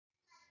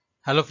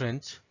Hello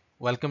friends,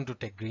 welcome to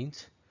Tech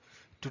Greens.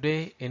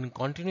 Today, in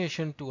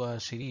continuation to our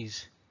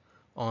series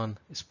on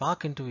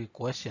Spark interview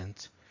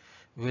questions,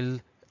 we'll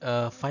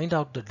find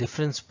out the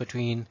difference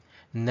between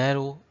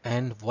narrow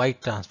and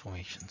wide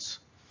transformations.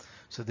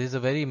 So these are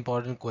very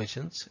important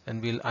questions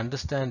and we'll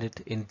understand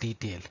it in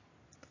detail.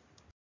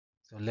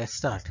 So let's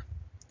start.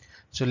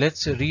 So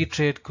let's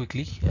reiterate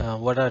quickly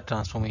what are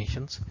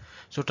transformations.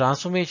 So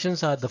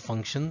transformations are the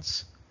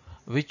functions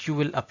which you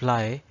will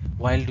apply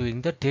while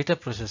doing the data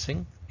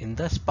processing in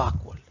the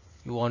Spark world.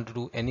 You want to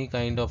do any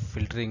kind of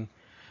filtering,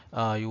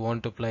 you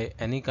want to apply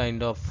any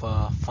kind of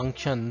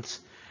functions,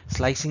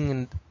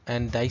 slicing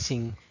and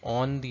dicing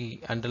on the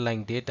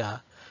underlying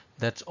data,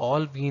 that's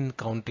all being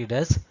counted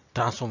as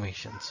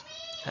transformations.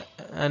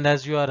 And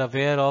as you are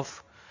aware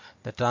of,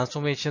 the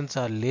transformations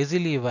are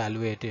lazily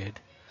evaluated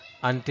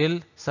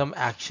until some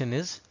action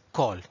is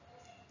called.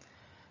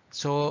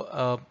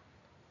 So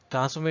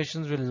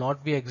transformations will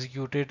not be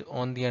executed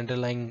on the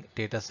underlying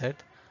data set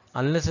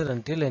unless and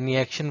until any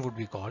action would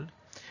be called.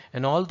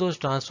 And all those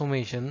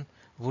transformations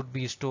would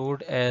be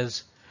stored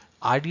as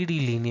RDD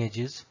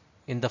lineages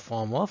in the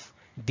form of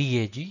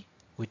DAG,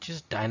 which is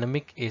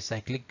dynamic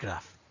acyclic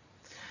graph.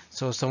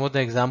 So some of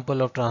the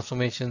example of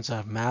transformations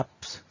are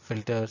maps,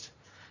 filters,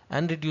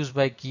 and reduce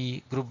by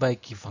key, group by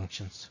key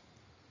functions.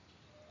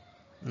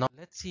 Now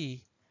let's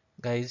see,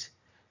 guys,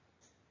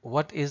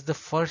 what is the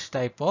first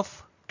type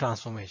of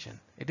transformation.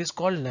 It is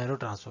called narrow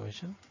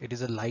transformation. It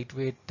is a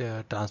lightweight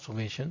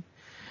transformation,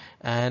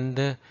 and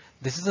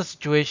this is a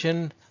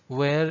situation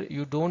where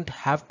you don't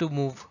have to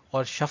move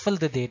or shuffle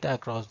the data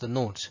across the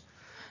nodes,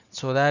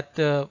 so that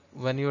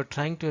when you're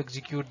trying to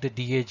execute the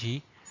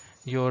DAG,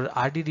 your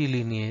RDD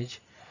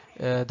lineage,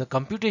 the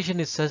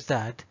computation is such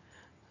that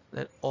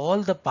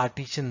all the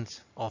partitions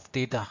of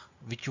data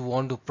which you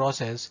want to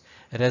process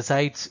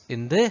resides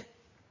in the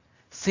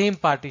same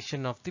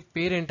partition of the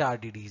parent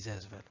RDDs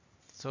as well.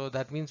 So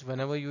that means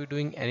whenever you're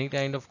doing any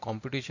kind of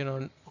computation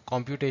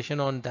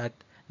on that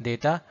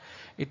data,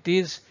 it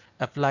is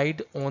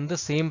applied on the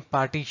same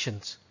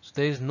partitions. So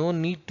there is no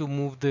need to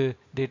move the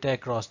data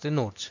across the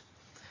nodes.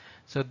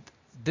 So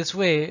this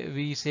way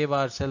we save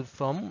ourselves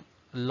from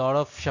a lot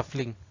of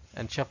shuffling,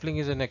 and shuffling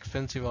is an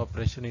expensive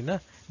operation in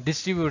a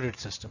distributed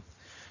system.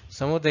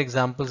 Some of the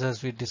examples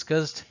as we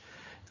discussed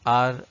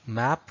are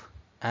map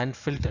and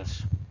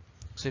filters.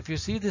 So if you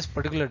see this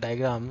particular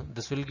diagram,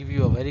 this will give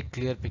you a very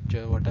clear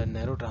picture what are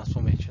narrow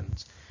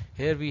transformations.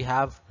 Here we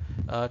have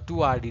two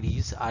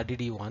RDDs,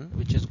 RDD1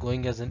 which is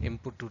going as an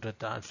input to the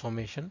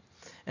transformation,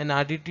 and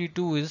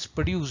RDD2 is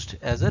produced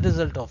as a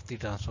result of the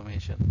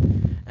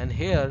transformation. And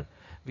here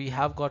we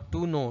have got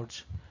two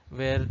nodes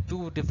where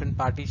two different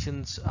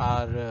partitions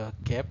are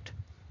kept,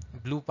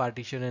 blue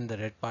partition and the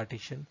red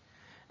partition.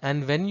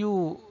 And when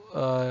you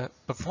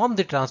perform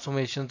the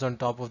transformations on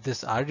top of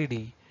this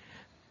RDD,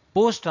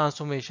 post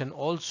transformation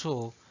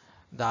also,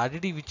 the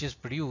RDD which is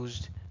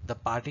produced, the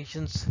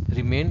partitions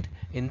remained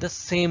in the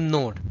same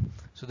node.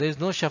 So there is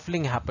no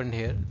shuffling happened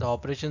here. The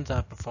operations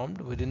are performed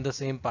within the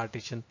same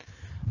partition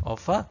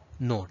of a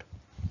node.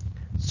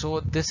 So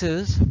this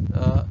is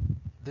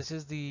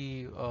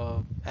the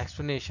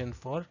explanation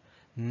for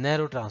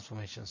narrow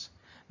transformations.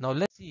 Now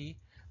let's see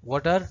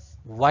what are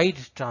wide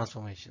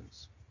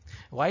transformations.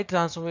 Wide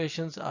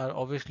transformations are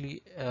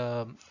obviously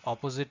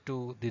opposite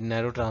to the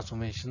narrow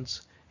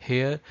transformations.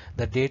 Here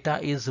the data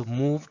is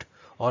moved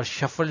or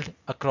shuffled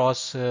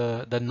across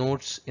the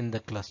nodes in the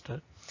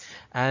cluster,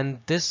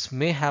 and this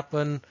may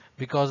happen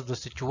because of the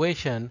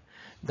situation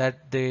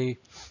that the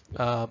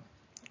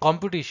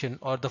computation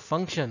or the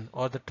function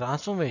or the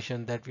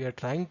transformation that we are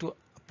trying to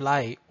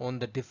apply on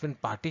the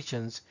different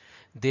partitions,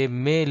 they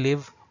may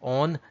live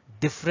on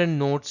different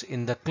nodes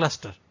in the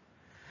cluster.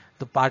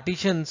 The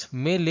partitions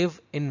may live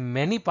in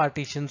many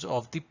partitions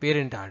of the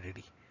parent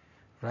RDD,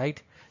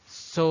 right?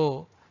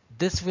 So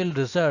this will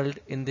result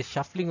in the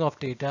shuffling of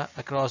data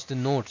across the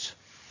nodes.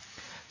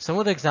 Some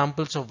of the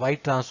examples of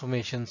wide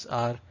transformations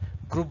are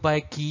group by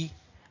key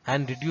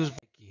and reduce by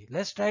key.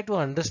 Let's try to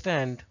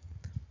understand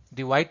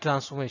the wide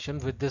transformation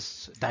with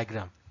this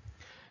diagram.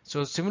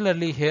 So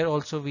similarly here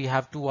also we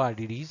have two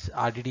RDDs,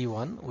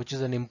 RDD1 which is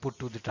an input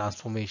to the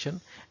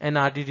transformation, and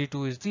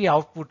RDD2 is the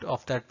output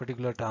of that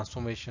particular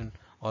transformation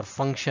or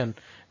function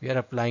we are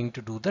applying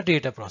to do the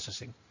data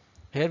processing.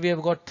 Here we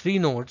have got three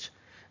nodes.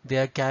 They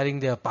are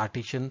carrying their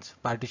partitions,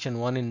 partition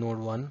 1 in node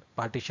 1,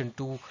 partition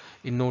 2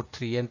 in node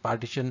 3, and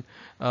partition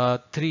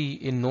 3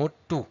 in node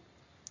 2.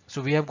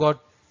 So we have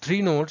got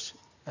three nodes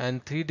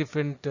and three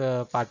different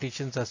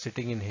partitions are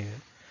sitting in here.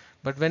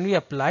 But when we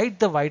applied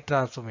the wide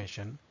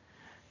transformation,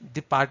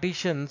 the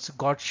partitions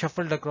got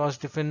shuffled across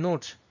different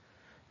nodes.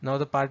 Now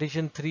the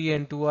partition 3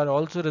 and 2 are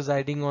also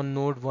residing on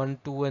node 1,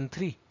 2 and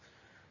 3,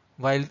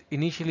 while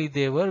initially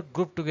they were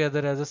grouped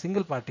together as a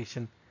single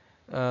partition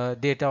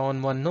data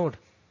on one node.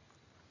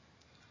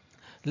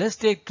 Let's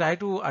try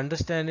to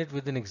understand it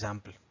with an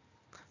example.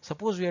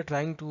 Suppose we are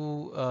trying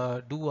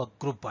to do a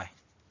group by.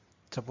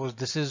 Suppose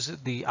this is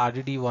the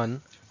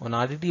RDD1. On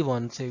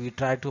RDD1, say we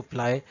try to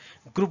apply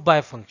group by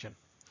function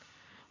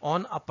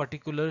on a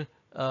particular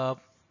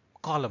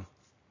column,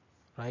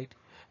 right?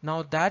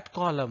 Now that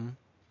column,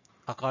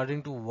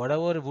 according to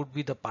whatever would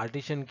be the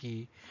partition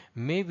key,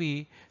 may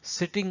be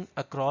sitting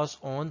across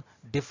on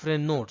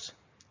different nodes.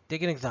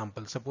 Take an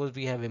example. Suppose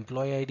we have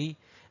employee ID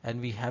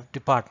and we have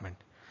department.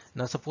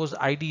 Now suppose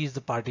ID is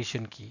the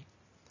partition key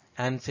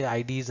and say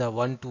IDs are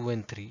 1, 2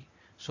 and 3.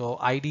 So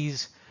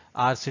IDs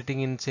are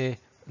sitting in say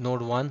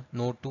node 1,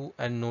 node 2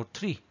 and node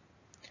 3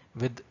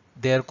 with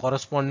their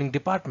corresponding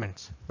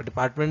departments. But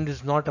department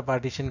is not a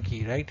partition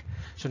key, right?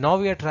 So now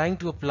we are trying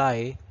to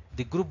apply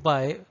the group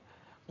by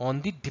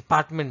on the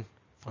department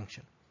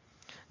function.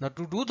 Now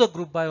to do the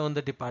group by on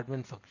the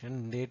department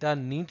function, data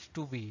needs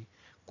to be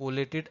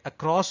collated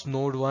across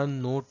node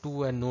 1, node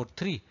 2 and node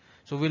 3.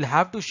 So we'll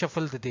have to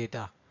shuffle the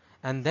data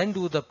and then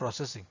do the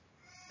processing.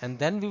 And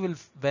then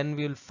when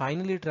we will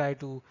finally try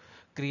to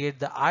create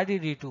the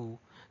RDD2,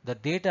 the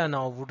data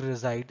now would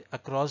reside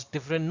across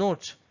different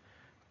nodes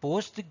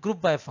post the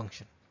group by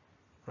function,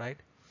 right?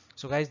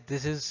 So guys,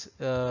 this is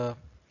the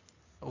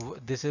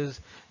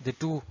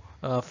two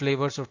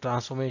flavors of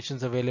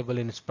transformations available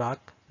in Spark: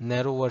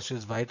 narrow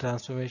versus wide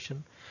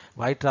transformation.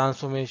 Wide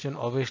transformation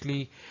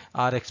obviously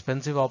are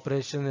expensive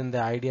operations, and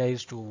the idea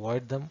is to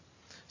avoid them.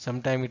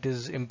 Sometimes it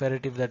is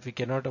imperative that we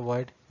cannot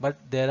avoid, but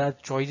there are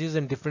choices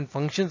and different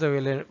functions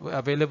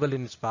available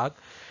in Spark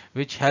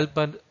which help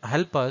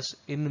us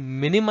in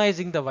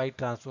minimizing the wide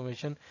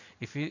transformation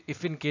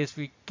if in case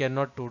we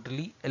cannot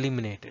totally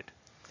eliminate it.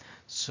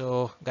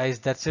 So guys,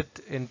 that's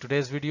it in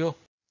today's video.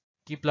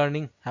 Keep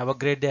learning. Have a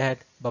great day ahead.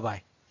 Bye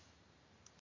bye.